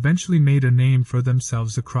Kuntzes eventually made a name for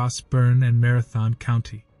themselves across Bern and Marathon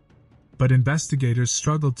County. But investigators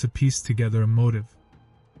struggled to piece together a motive.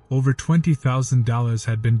 Over $20,000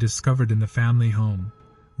 had been discovered in the family home,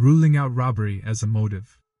 ruling out robbery as a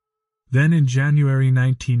motive. Then in January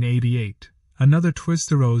 1988, another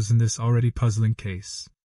twist arose in this already puzzling case.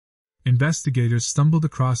 Investigators stumbled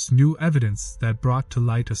across new evidence that brought to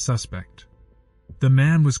light a suspect. The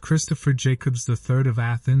man was Christopher Jacobs III of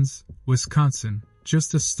Athens, Wisconsin,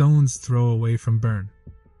 just a stone's throw away from Bern.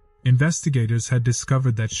 Investigators had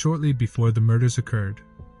discovered that shortly before the murders occurred,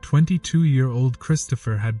 22-year-old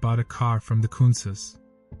Christopher had bought a car from the Kuntzes.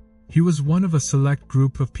 He was one of a select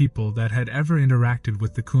group of people that had ever interacted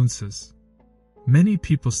with the Kuntzes. Many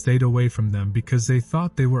people stayed away from them because they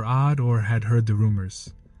thought they were odd or had heard the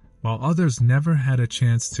rumors, while others never had a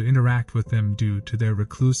chance to interact with them due to their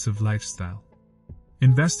reclusive lifestyle.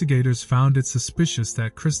 Investigators found it suspicious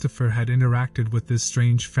that Christopher had interacted with this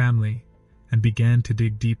strange family and began to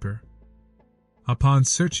dig deeper. Upon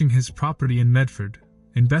searching his property in Medford,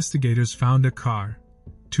 investigators found a car,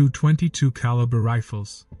 2 .22 caliber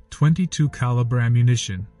rifles, 22 caliber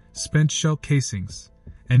ammunition, spent shell casings,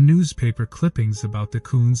 and newspaper clippings about the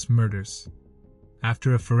Coons murders.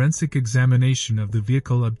 After a forensic examination of the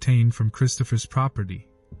vehicle obtained from Christopher's property,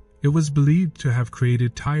 it was believed to have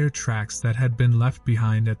created tire tracks that had been left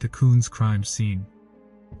behind at the Coons crime scene.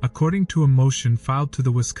 According to a motion filed to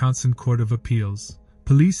the Wisconsin Court of Appeals,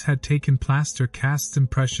 police had taken plaster cast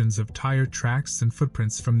impressions of tire tracks and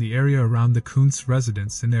footprints from the area around the Kuntz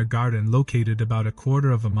residence in their garden located about a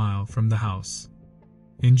quarter of a mile from the house.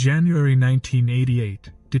 In January 1988,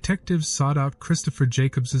 detectives sought out Christopher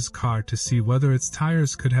Jacobs's car to see whether its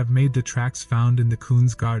tires could have made the tracks found in the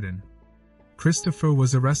Kuntz garden. Christopher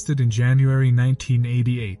was arrested in January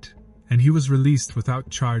 1988, and he was released without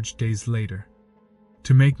charge days later.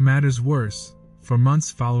 To make matters worse, for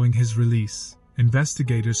months following his release,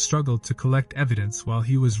 investigators struggled to collect evidence while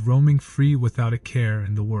he was roaming free without a care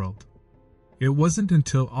in the world. It wasn't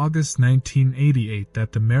until August 1988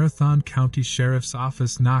 that the Marathon County Sheriff's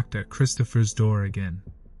Office knocked at Christopher's door again.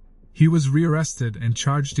 He was rearrested and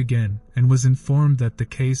charged again and was informed that the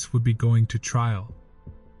case would be going to trial.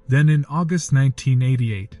 Then in August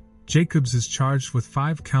 1988, Jacobs is charged with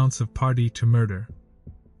 5 counts of party to murder.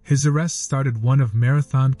 His arrest started one of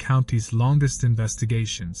Marathon County's longest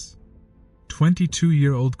investigations.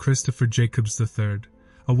 22-year-old Christopher Jacobs III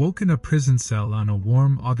awoke in a prison cell on a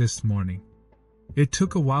warm August morning. It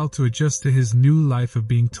took a while to adjust to his new life of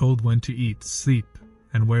being told when to eat, sleep,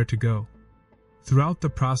 and where to go. Throughout the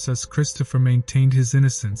process, Christopher maintained his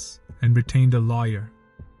innocence and retained a lawyer.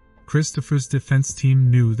 Christopher's defense team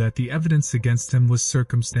knew that the evidence against him was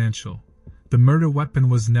circumstantial. The murder weapon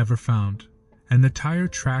was never found, and the tire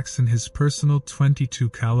tracks in his personal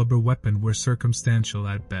 .22 caliber weapon were circumstantial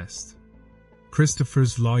at best.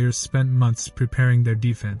 Christopher's lawyers spent months preparing their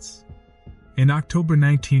defense. In October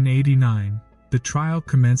 1989, the trial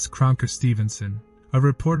commenced. Cronker Stevenson, a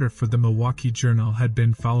reporter for the Milwaukee Journal, had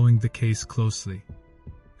been following the case closely.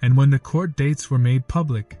 And when the court dates were made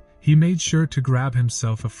public, he made sure to grab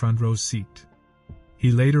himself a front row seat.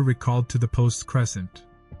 He later recalled to the Post-Crescent.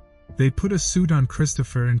 They put a suit on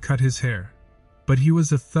Christopher and cut his hair. But he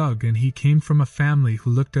was a thug, and he came from a family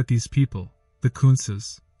who looked at these people, the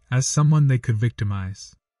Kuntzes, as someone they could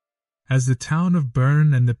victimize. As the town of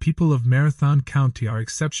Bern and the people of Marathon County are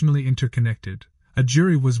exceptionally interconnected, a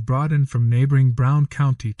jury was brought in from neighboring Brown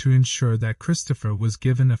County to ensure that Christopher was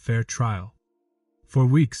given a fair trial. For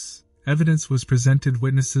weeks, Evidence was presented,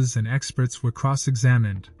 witnesses and experts were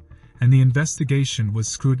cross-examined, and the investigation was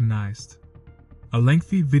scrutinized. A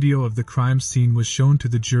lengthy video of the crime scene was shown to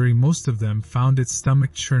the jury. Most of them found it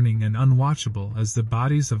stomach-churning and unwatchable, as the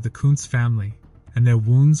bodies of the Kuntz family and their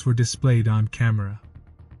wounds were displayed on camera.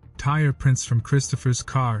 Tire prints from Christopher's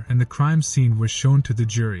car and the crime scene were shown to the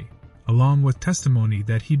jury, along with testimony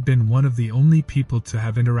that he'd been one of the only people to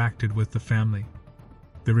have interacted with the family.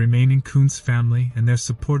 The remaining Kuntz family and their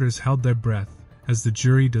supporters held their breath as the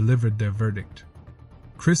jury delivered their verdict.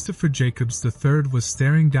 Christopher Jacobs III was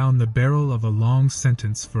staring down the barrel of a long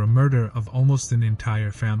sentence for a murder of almost an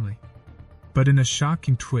entire family. But in a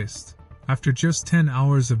shocking twist, after just 10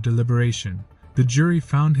 hours of deliberation, the jury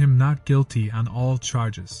found him not guilty on all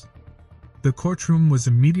charges. The courtroom was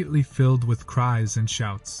immediately filled with cries and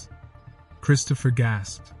shouts. Christopher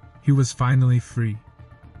gasped. He was finally free.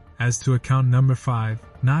 As to account number 5,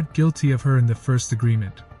 not guilty of her in the first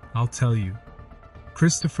agreement, I'll tell you.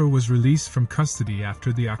 Christopher was released from custody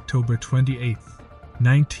after the October 28,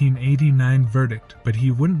 1989 verdict, but he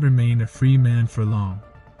wouldn't remain a free man for long.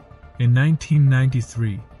 In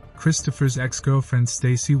 1993, Christopher's ex-girlfriend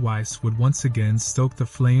Stacy Weiss would once again stoke the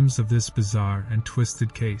flames of this bizarre and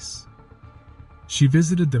twisted case. She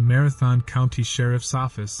visited the Marathon County Sheriff's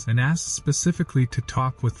Office and asked specifically to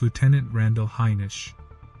talk with Lieutenant Randall Heinisch.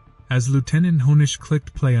 As Lieutenant Heinisch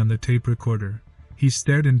clicked play on the tape recorder, he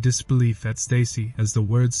stared in disbelief at Stacy as the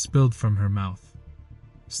words spilled from her mouth.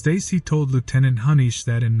 Stacy told Lieutenant Heinisch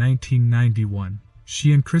that in 1991,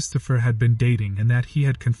 she and Christopher had been dating and that he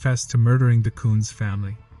had confessed to murdering the Kuntz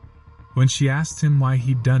family. When she asked him why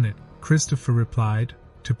he'd done it, Christopher replied,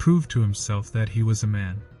 to prove to himself that he was a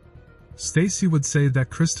man. Stacy would say that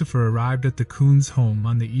Christopher arrived at the Kuntz home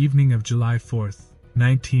on the evening of July 4,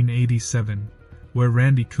 1987, where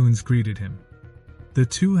Randy Kuntz greeted him. The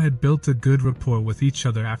two had built a good rapport with each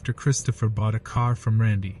other after Christopher bought a car from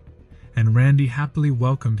Randy, and Randy happily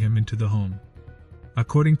welcomed him into the home.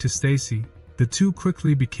 According to Stacy, the two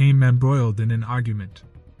quickly became embroiled in an argument.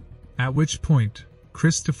 At which point,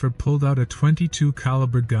 Christopher pulled out a .22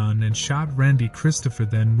 caliber gun and shot Randy. Christopher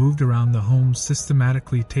then moved around the home,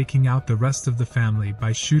 systematically taking out the rest of the family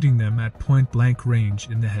by shooting them at point-blank range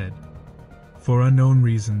in the head. For unknown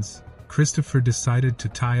reasons, Christopher decided to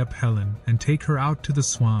tie up Helen and take her out to the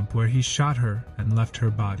swamp, where he shot her and left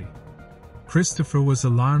her body. Christopher was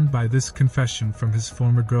alarmed by this confession from his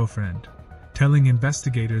former girlfriend, telling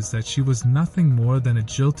investigators that she was nothing more than a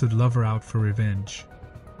jilted lover out for revenge.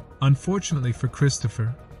 Unfortunately for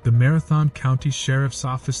Christopher, the Marathon County Sheriff's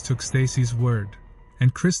Office took Stacy's word,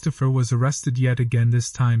 and Christopher was arrested yet again,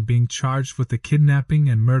 this time being charged with the kidnapping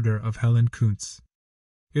and murder of Helen Kuntz.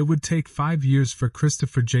 It would take 5 years for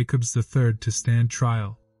Christopher Jacobs III to stand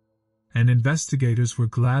trial, and investigators were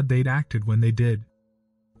glad they'd acted when they did.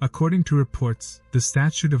 According to reports, the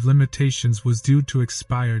statute of limitations was due to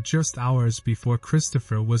expire just hours before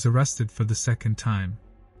Christopher was arrested for the second time.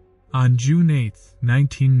 On June 8,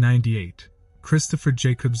 1998, Christopher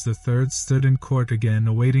Jacobs III stood in court again,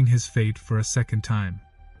 awaiting his fate for a second time.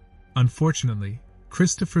 Unfortunately,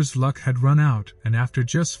 Christopher's luck had run out, and after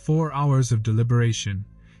just 4 hours of deliberation,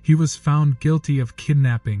 he was found guilty of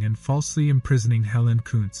kidnapping and falsely imprisoning Helen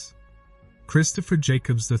Kuntz. Christopher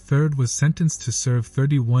Jacobs III was sentenced to serve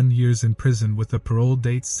 31 years in prison with a parole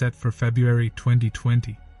date set for February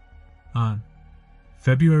 2020. On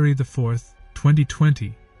February 4,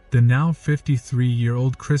 2020, the now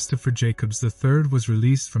 53-year-old Christopher Jacobs III was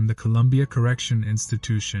released from the Columbia Correction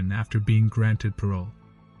Institution after being granted parole.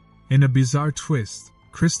 In a bizarre twist,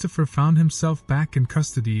 Christopher found himself back in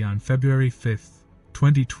custody on February 5,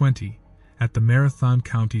 2020, at the Marathon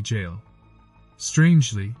County Jail.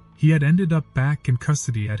 Strangely, he had ended up back in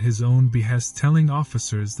custody at his own behest, telling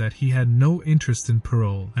officers that he had no interest in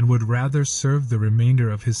parole and would rather serve the remainder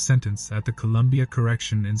of his sentence at the Columbia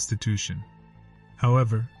Correction Institution.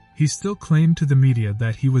 However, he still claimed to the media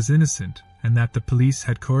that he was innocent and that the police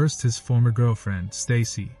had coerced his former girlfriend,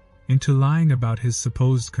 Stacy, into lying about his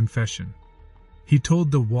supposed confession. He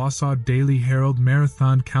told the Wausau Daily Herald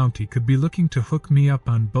Marathon County could be looking to hook me up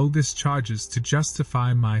on bogus charges to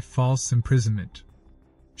justify my false imprisonment.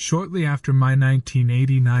 Shortly after my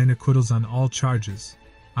 1989 acquittals on all charges,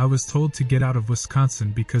 I was told to get out of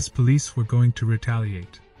Wisconsin because police were going to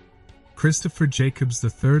retaliate. Christopher Jacobs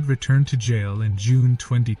III returned to jail in June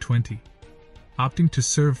 2020, opting to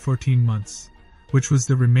serve 14 months, which was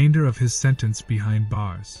the remainder of his sentence behind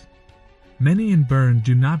bars. Many in Bern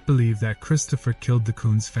do not believe that Christopher killed the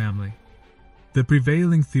Kuntz family. The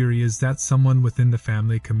prevailing theory is that someone within the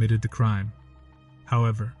family committed the crime.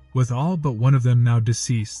 However, with all but one of them now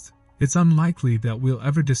deceased, It's unlikely that we'll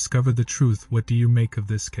ever discover the truth. What do you make of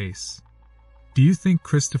this case? Do you think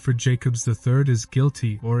Christopher Jacobs III is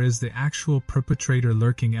guilty, or is the actual perpetrator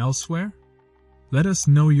lurking elsewhere? Let us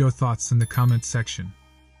know your thoughts in the comment section.